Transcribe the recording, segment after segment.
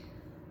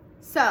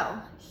So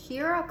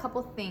here are a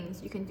couple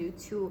things you can do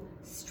to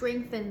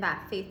strengthen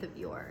that faith of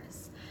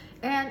yours.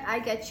 And I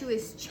get you,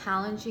 it's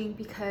challenging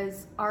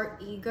because our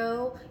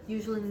ego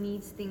usually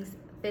needs things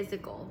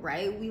physical,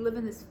 right? We live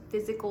in this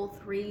physical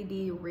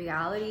 3D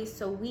reality,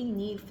 so we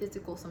need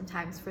physical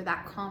sometimes for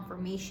that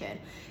confirmation.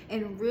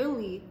 And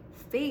really,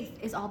 faith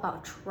is all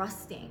about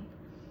trusting.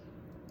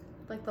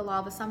 Like the law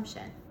of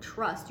assumption,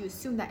 trust, you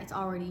assume that it's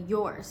already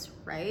yours,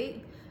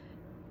 right?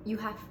 You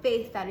have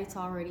faith that it's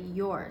already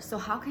yours. So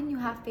how can you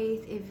have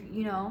faith if,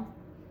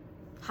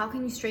 how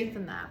can you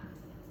strengthen that?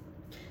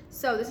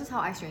 So this is how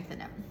I strengthen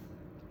it.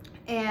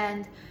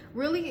 And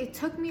really, it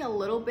took me a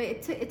little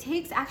bit. It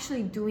takes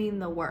actually doing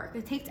the work.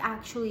 It takes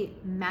actually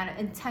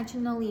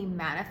intentionally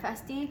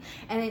manifesting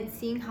and then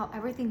seeing how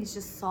everything is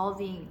just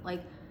solving,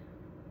 like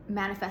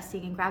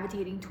manifesting and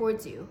gravitating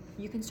towards you.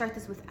 You can start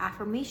this with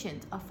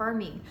affirmations,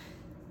 affirming.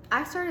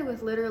 I started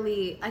with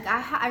literally, like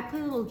I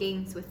play little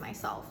games with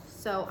myself.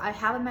 So I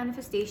have a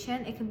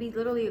manifestation. It can be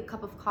literally a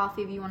cup of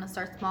coffee if you want to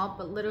start small,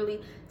 but literally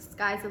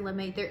sky's the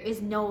limit. There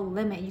is no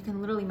limit. You can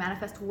literally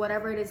manifest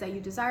whatever it is that you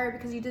desire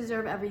because you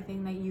deserve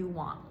everything that you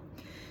want.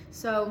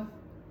 So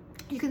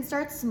you can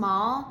start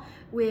small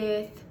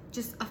with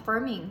just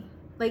affirming,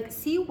 like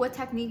see what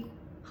technique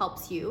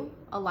helps you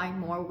align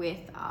more with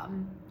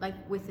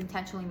with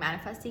intentionally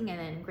manifesting and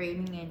then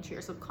engraving it into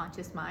your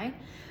subconscious mind.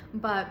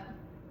 But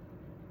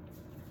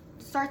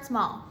start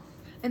small.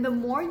 And the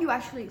more you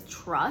actually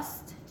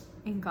trust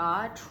in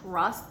God,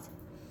 trust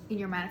in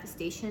your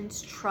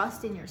manifestations,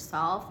 trust in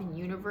yourself and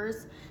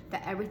universe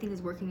that everything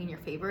is working in your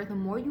favor, the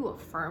more you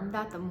affirm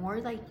that, the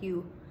more like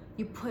you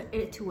put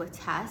it to a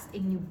test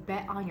and you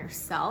bet on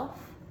yourself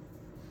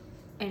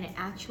and it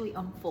actually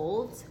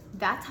unfolds,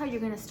 that's how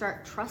you're gonna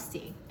start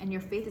trusting and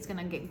your faith is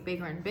gonna get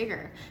bigger and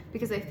bigger.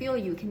 Because I feel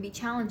you can be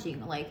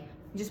challenging, like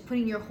just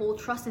putting your whole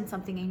trust in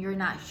something and you're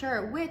not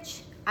sure,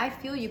 which I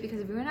feel you, because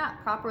if you're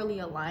not properly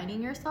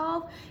aligning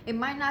yourself, it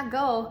might not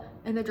go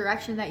in the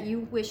direction that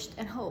you wished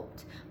and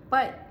hoped.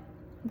 But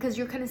because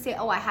you're gonna say,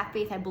 oh, I have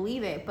faith, I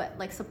believe it, but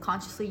like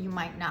subconsciously you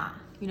might not,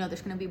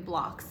 there's gonna be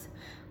blocks.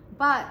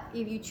 But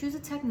if you choose a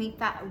technique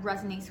that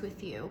resonates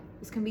with you,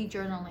 this can be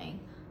journaling,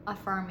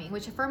 affirming,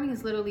 which affirming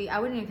is literally, I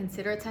wouldn't even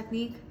consider a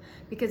technique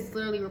because it's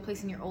literally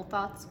replacing your old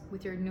thoughts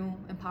with your new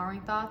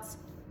empowering thoughts.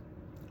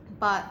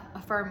 But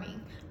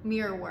affirming,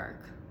 mirror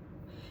work,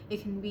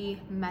 it can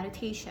be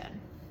meditation,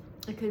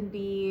 it can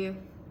be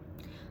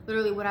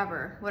literally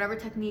whatever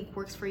technique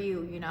works for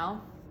you,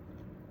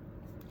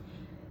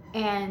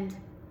 and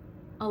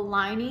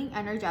aligning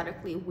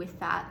energetically with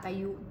that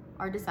you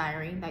are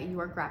desiring, that you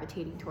are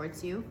gravitating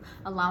towards you,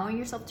 allowing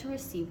yourself to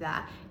receive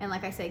that. And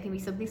like I said, it can be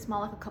something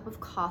small, like a cup of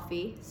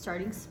coffee,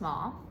 starting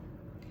small.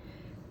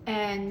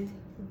 And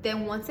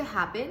then once it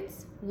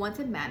happens, once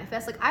it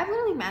manifests, like I've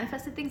literally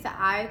manifested things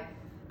that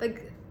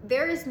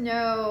there is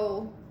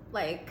no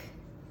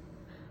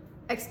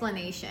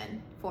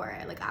explanation for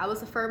it. Like I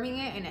was affirming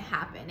it and it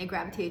happened, it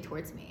gravitated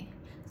towards me.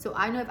 So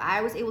I know if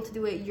I was able to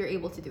do it, you're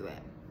able to do it.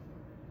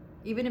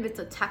 Even if it's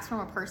a text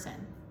from a person,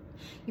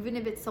 even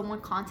if it's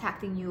someone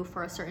contacting you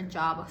for a certain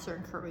job, a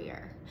certain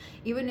career,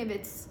 even if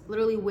it's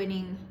literally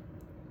winning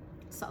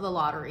the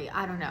lottery,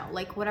 I don't know,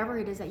 like whatever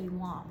it is that you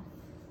want.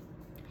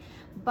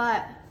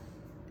 But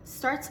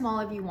start small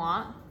if you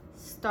want.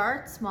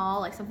 Start small,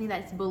 like something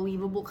that's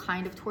believable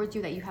kind of towards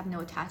you that you have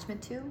no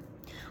attachment to.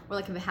 Or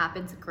like if it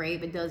happens, great.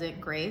 If it doesn't,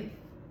 great.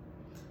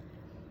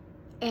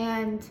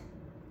 And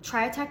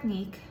try a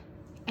technique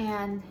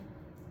and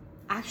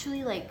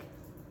actually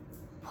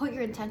put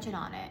your intention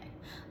on it.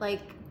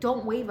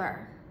 Don't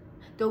waver.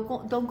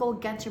 Don't go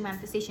against your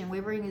manifestation.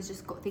 Wavering is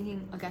just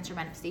thinking against your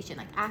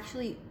manifestation.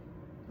 Actually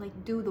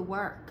do the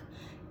work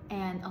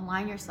and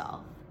align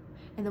yourself.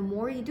 And the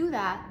more you do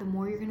that, the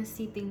more you're gonna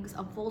see things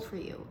unfold for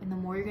you. And the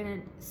more you're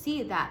gonna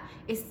see that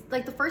it's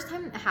like the first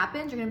time it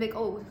happens, you're gonna be like,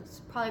 oh,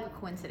 it's probably a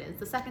coincidence.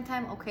 The second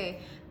time,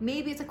 okay,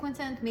 maybe it's a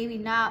coincidence, maybe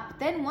not. But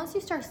then once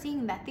you start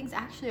seeing that things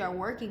actually are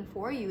working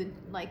for you,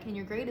 and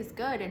your grade is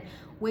good, and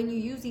when you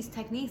use these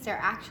techniques, they're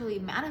actually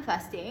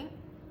manifesting,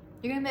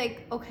 you're gonna be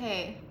like,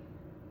 okay,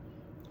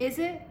 is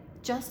it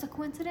just a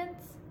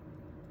coincidence?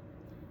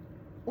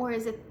 Or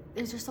is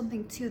there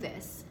something to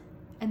this?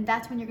 And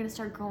that's when you're going to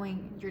start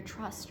growing your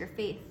trust, your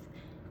faith.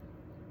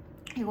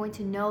 You're going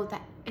to know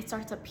that it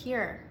starts to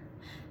appear.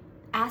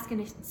 Ask and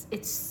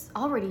it's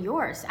already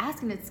yours.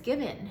 Ask and it's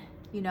given,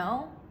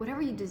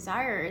 Whatever you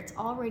desire, it's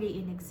already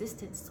in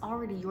existence. It's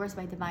already yours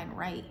by divine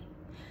right.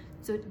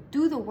 So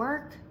do the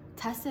work,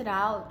 test it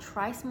out,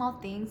 try small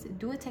things,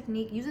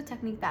 use a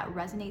technique that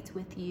resonates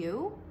with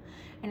you.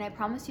 And I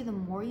promise you, the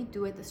more you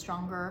do it, the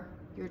stronger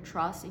your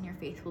trust and your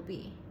faith will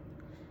be.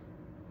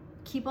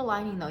 Keep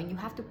aligning though, and you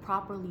have to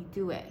properly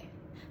do it.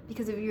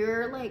 Because if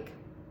you're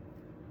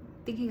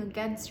thinking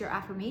against your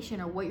affirmation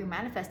or what you're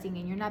manifesting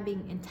and you're not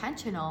being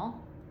intentional,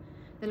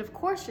 then of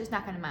course it's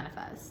not going to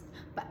manifest.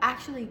 But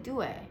actually do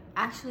it.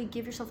 Actually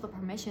give yourself the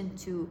permission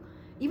to,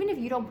 even if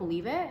you don't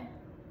believe it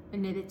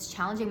and it's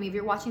challenging. Maybe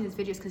you're watching these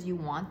videos because you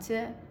want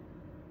to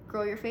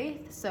grow your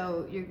faith.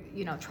 So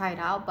you know, try it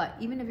out. But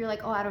even if you're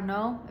like, oh, I don't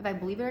know if I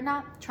believe it or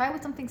not, try it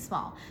with something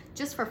small,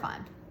 just for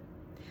fun.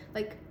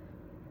 Like,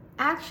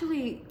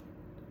 actually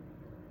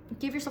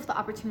give yourself the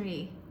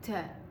opportunity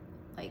to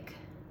like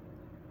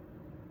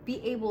be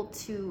able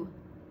to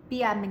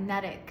be a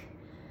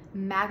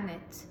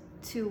magnet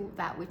to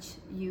that which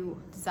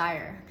you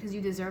desire, because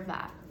you deserve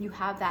that. You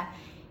have that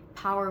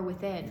power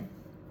within.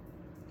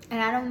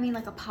 And I don't mean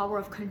like a power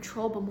of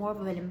control, but more of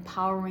an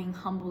empowering,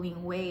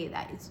 humbling way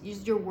that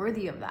you're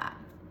worthy of that.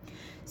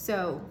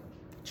 So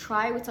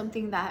try with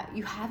something that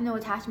you have no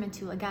attachment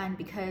to, again,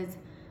 because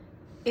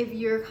if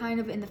you're kind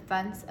of in the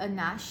fence and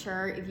not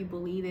sure if you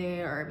believe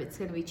it or if it's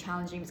going to be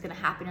challenging, if it's going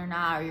to happen or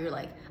not, or you're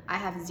like, I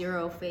have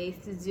zero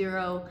faith,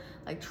 zero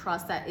like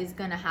trust that is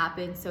going to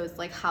happen. So it's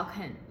like, how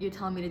can you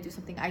tell me to do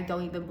something I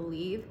don't even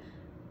believe?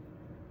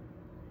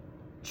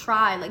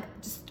 Try,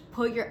 like, just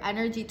put your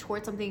energy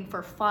towards something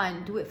for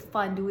fun. Do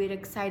it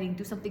exciting,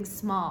 do something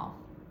small.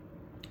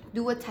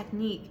 Do a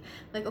technique.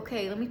 Like,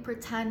 okay, let me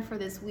pretend for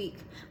this week.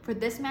 For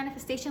this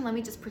manifestation, let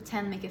me just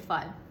pretend, make it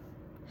fun.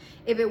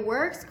 If it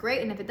works,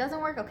 great. And if it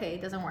doesn't work, okay,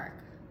 it doesn't work.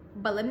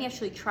 But let me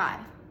actually try.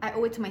 I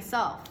owe it to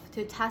myself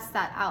to test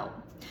that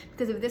out.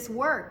 Because if this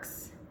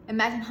works,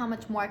 imagine how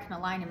much more I can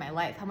align in my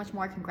life, how much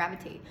more I can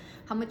gravitate,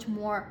 how much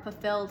more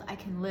fulfilled I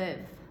can live.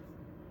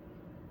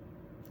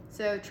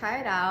 So try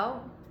it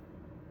out.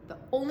 The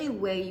only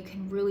way you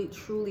can really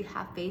truly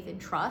have faith and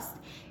trust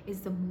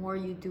is the more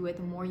you do it,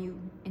 the more you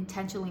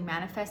intentionally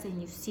manifest and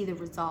you see the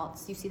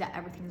results. You see that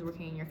everything's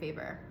working in your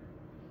favor.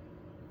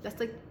 That's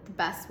like the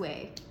best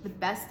way. The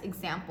best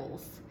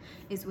examples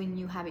is when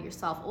you have it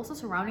yourself. Also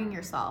surrounding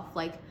yourself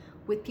like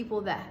with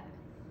people that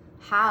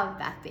have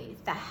that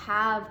faith, that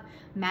have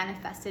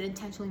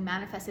intentionally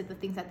manifested the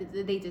things that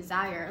they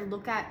desire.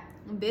 Look at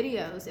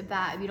videos if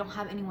you don't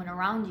have anyone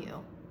around you.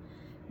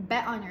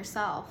 Bet on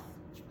yourself.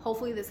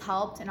 Hopefully this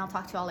helped, and I'll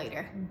talk to y'all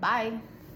later. Bye.